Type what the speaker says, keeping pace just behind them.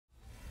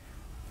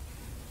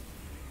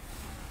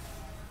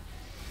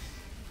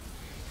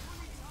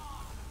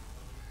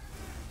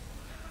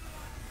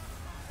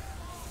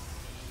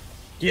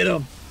Get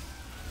him!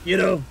 Get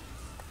him!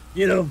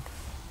 Get him!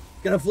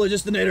 Got a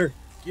phlogistonator!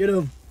 Get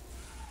him!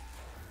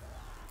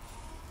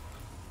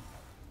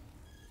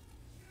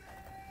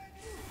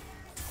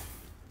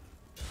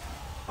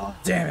 Oh,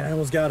 damn it, I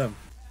almost got him.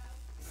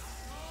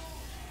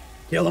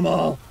 Kill them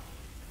all!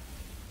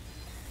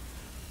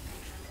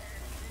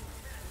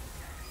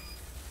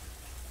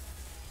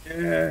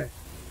 Yeah!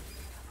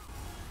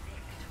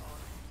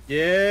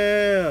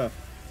 Yeah!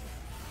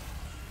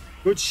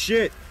 Good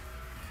shit!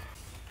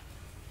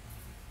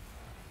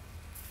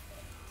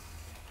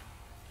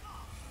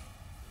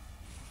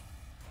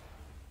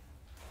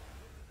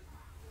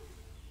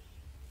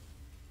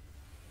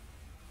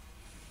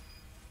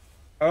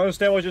 I don't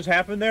understand what just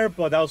happened there,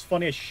 but that was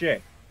funny as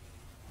shit.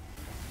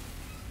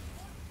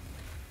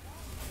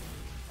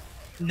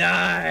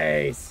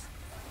 Nice!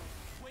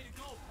 Way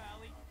to go,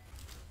 Pally.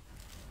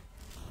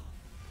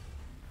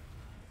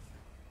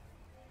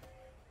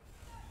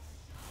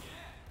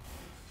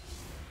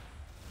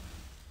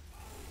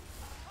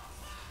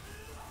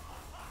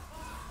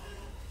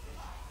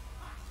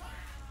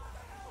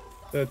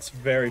 That's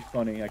very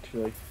funny,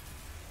 actually.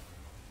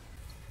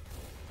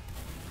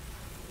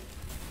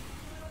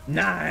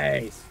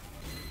 Nice!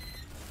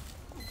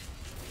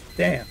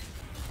 Damn.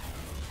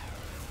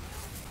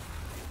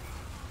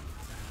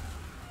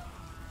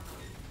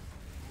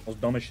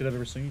 Most dumbest shit I've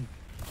ever seen.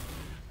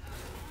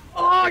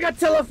 Oh, I got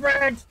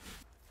telefragged!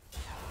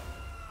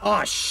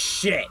 Oh,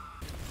 shit!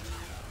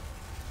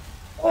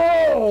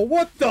 Oh,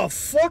 what the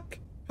fuck?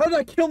 How did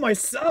I kill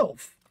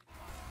myself?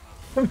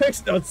 That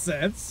makes no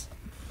sense.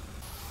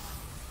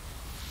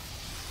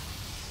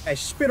 I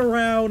spin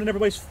around and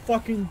everybody's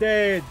fucking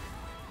dead.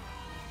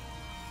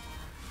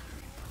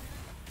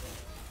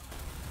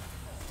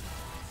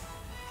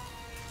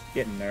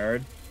 Get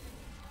nerd.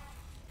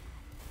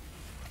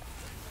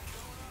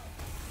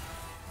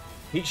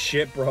 Eat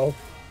shit, bro.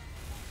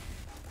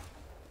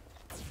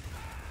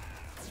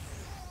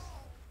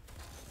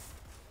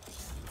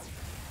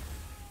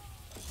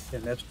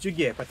 And that's what you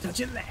get by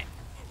touching that.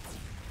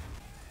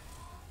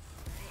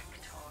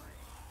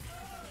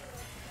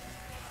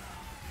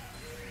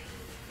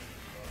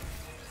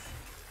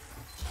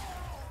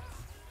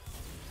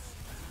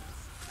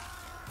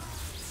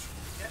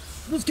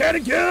 Those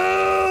cannon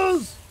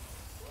kills!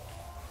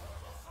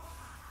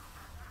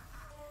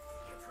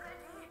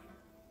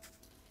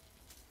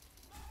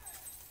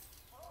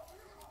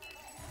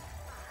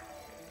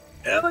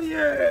 Hell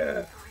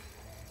yeah!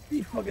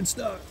 He fucking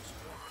stars.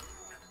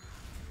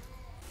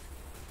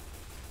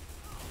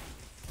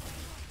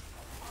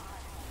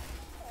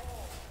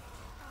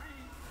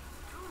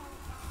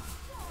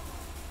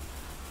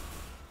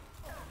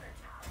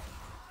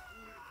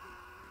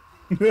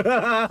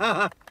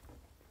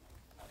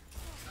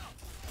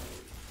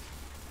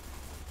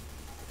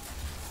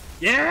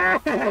 Yeah!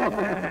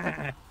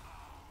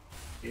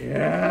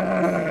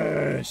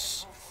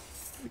 Yes!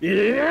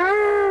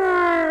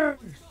 Yes!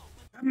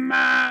 Come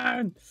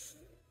on!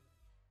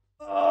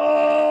 Oh!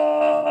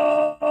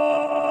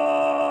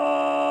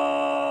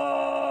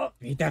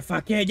 Eat that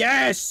fucking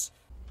yes!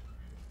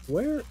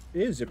 Where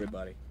is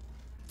everybody?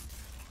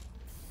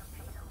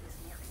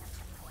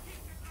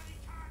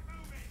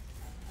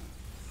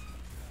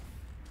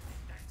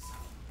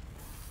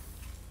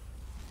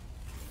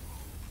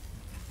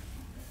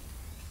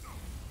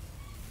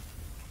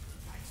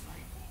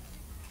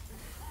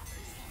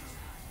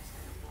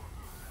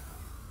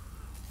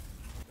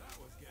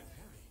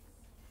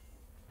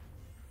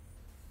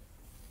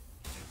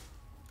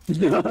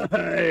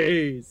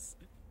 Nice!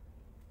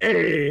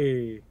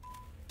 Hey!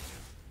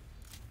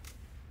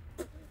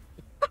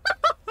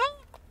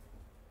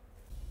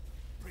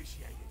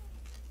 Appreciate it.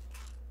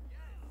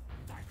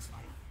 Thanks,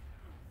 mate.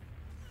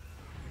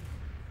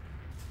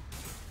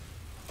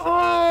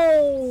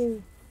 Oh!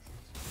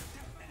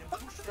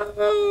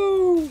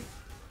 Oh!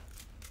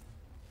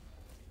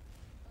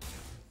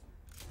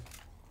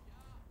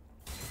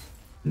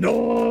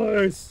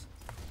 Nice!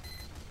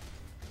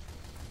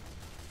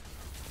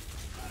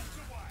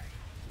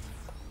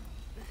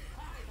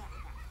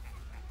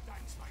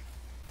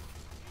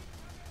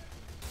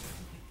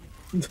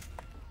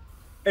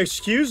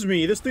 Excuse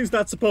me, this thing's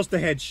not supposed to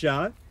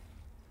headshot.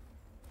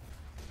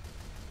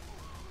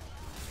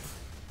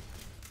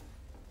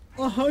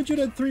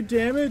 103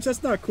 damage?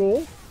 That's not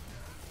cool.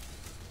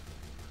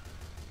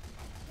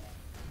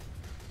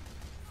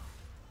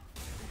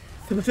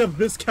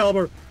 This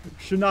caliber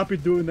should not be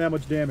doing that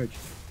much damage.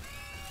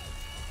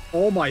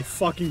 Oh my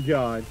fucking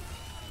god.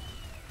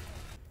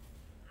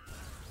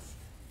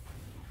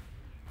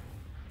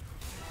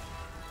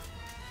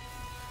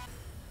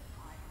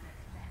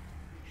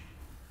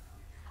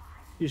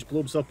 He just blew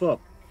himself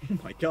up. Oh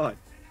my god.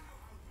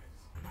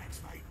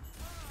 Thanks, mate.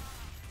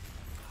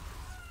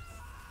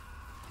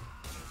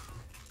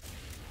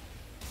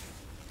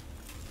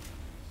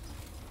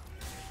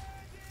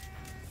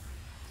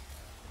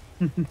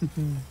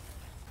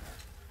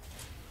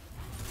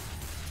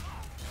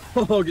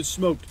 Oh, get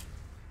smoked.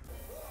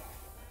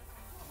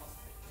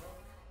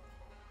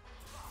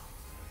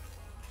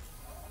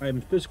 I am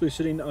physically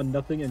sitting on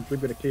nothing and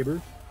drink with a caber.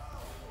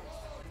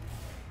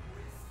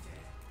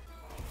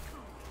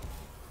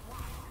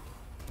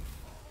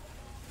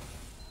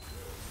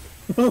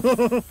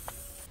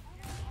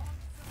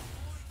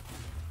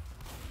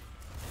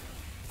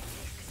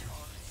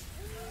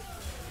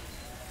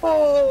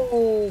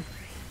 Oh!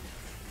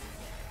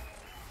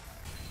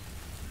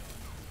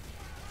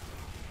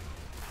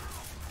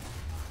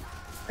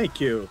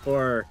 Thank you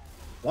for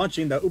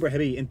launching the uber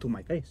heavy into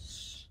my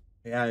face.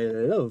 I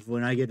love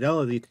when I get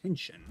all the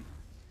attention.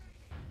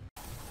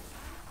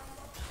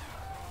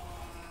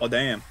 Oh,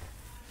 damn.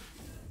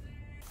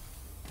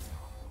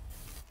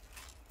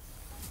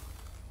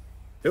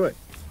 Do it.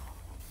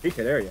 PK,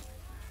 there you go.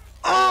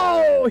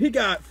 Oh, he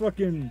got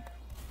fucking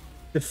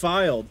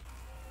defiled.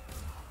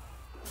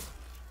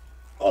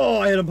 Oh,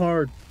 I hit him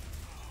hard.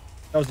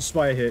 That was a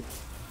spy hit.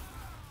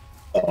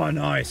 Oh,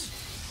 nice.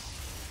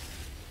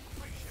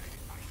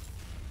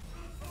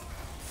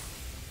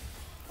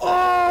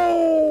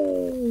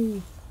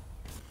 Oh!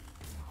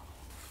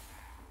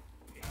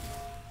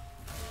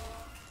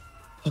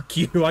 Fuck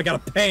you, I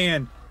got a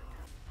pan.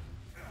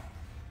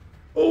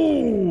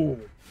 Oh!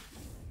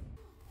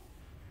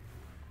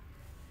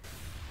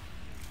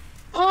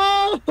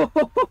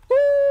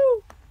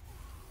 Oh!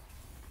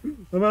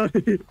 I'm out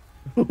of here.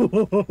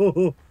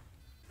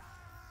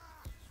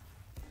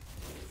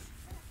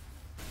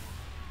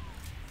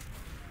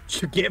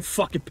 You get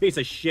fucking piece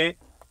of shit.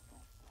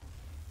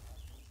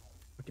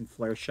 Fucking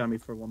flare shot me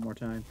for one more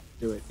time.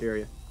 Do it, dare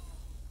you.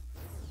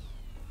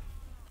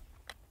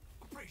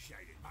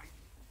 Appreciate it, mate.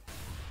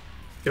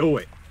 Do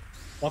it.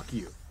 Fuck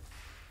you.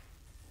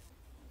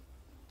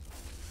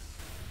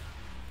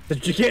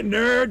 Did you get,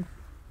 nerd?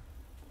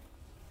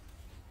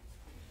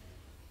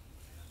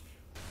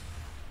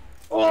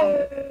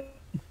 Oh!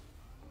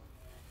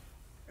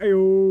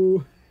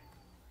 Ayo.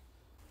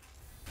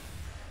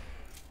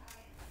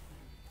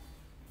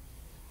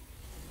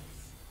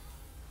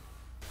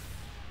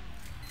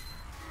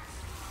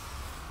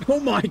 Oh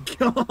my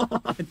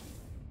god!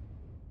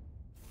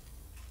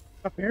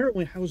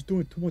 Apparently I was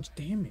doing too much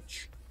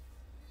damage.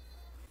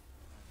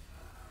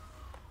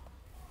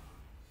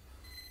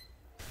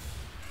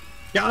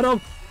 Got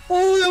him!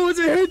 Oh, that was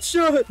a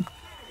headshot!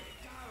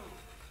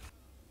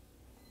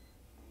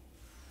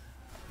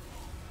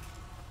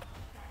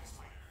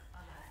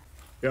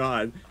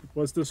 God,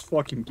 what's this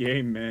fucking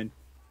game, man?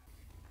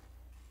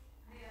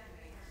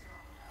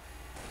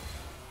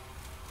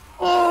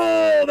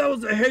 Oh, that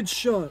was a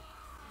headshot!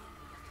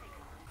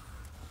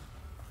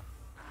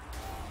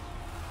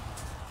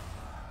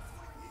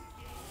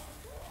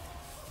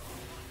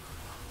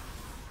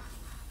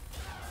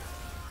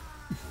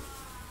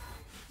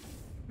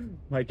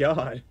 My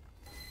god.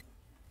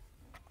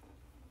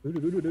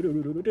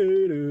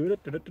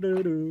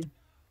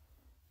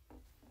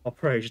 I'll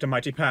praise the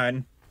mighty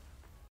pan.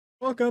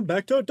 Welcome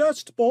back to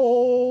Dust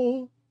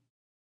Bowl.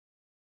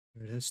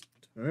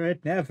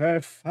 It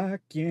never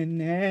fucking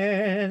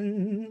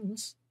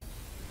ends.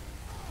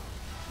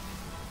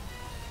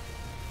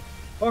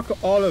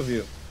 Fuck all of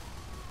you.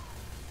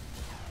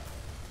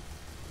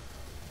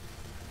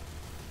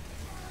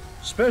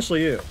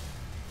 Especially you.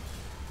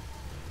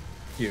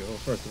 You,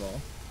 first of all.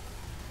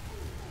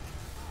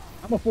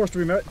 I'm a force to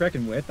be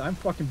reckoned with. I'm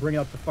fucking bringing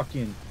out the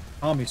fucking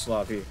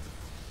Tomislav here.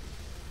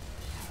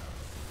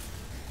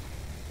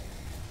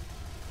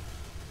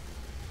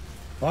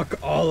 Fuck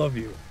all of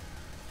you.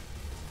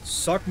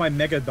 Suck my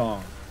mega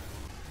dong.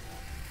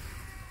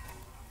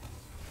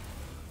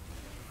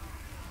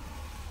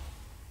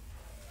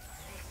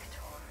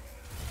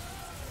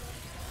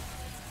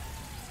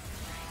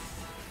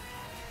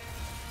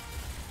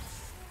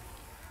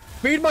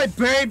 Feed my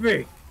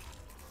baby!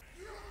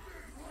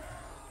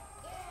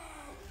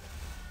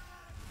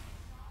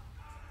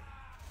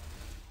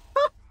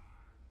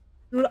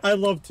 Dude, I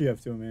love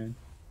TF2, man.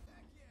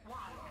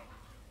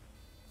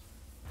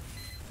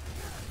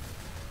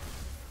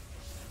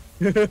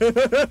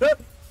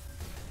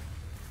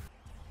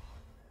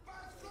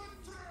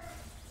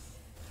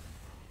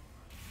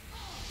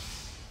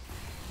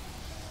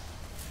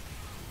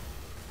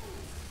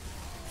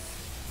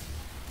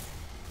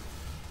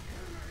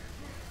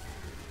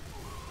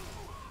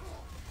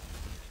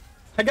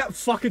 I got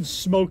fucking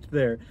smoked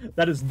there.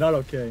 That is not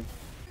okay.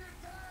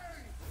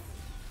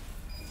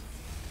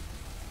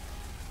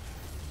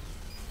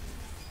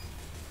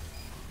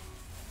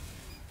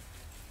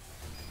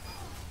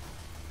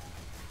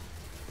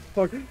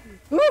 Fuck.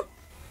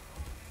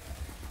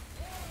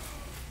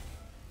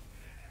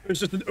 It's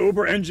just an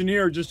Uber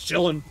engineer just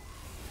chilling.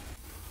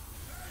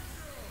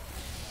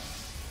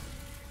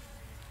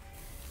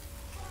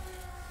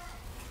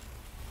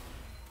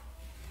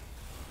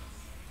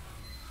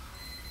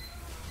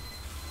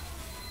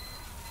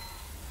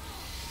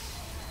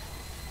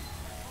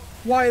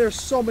 Why are there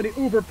so many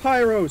Uber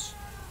pyros?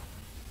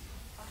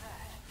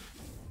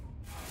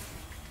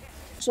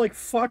 It's like,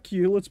 fuck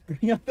you, let's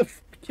bring out the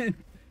fucking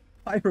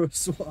pyro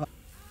swap.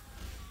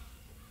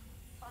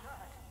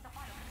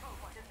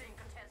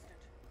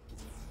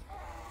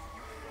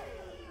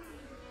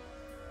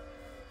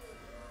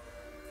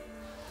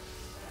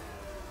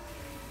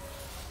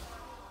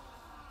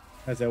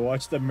 as I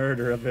watch the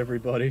murder of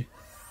everybody.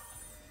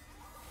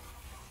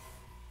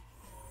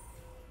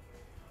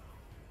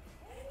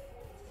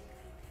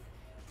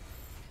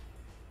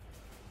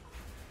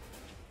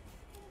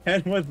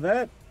 And with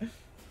that, I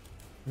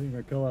think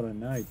we're call it a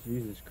night.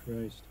 Jesus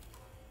Christ.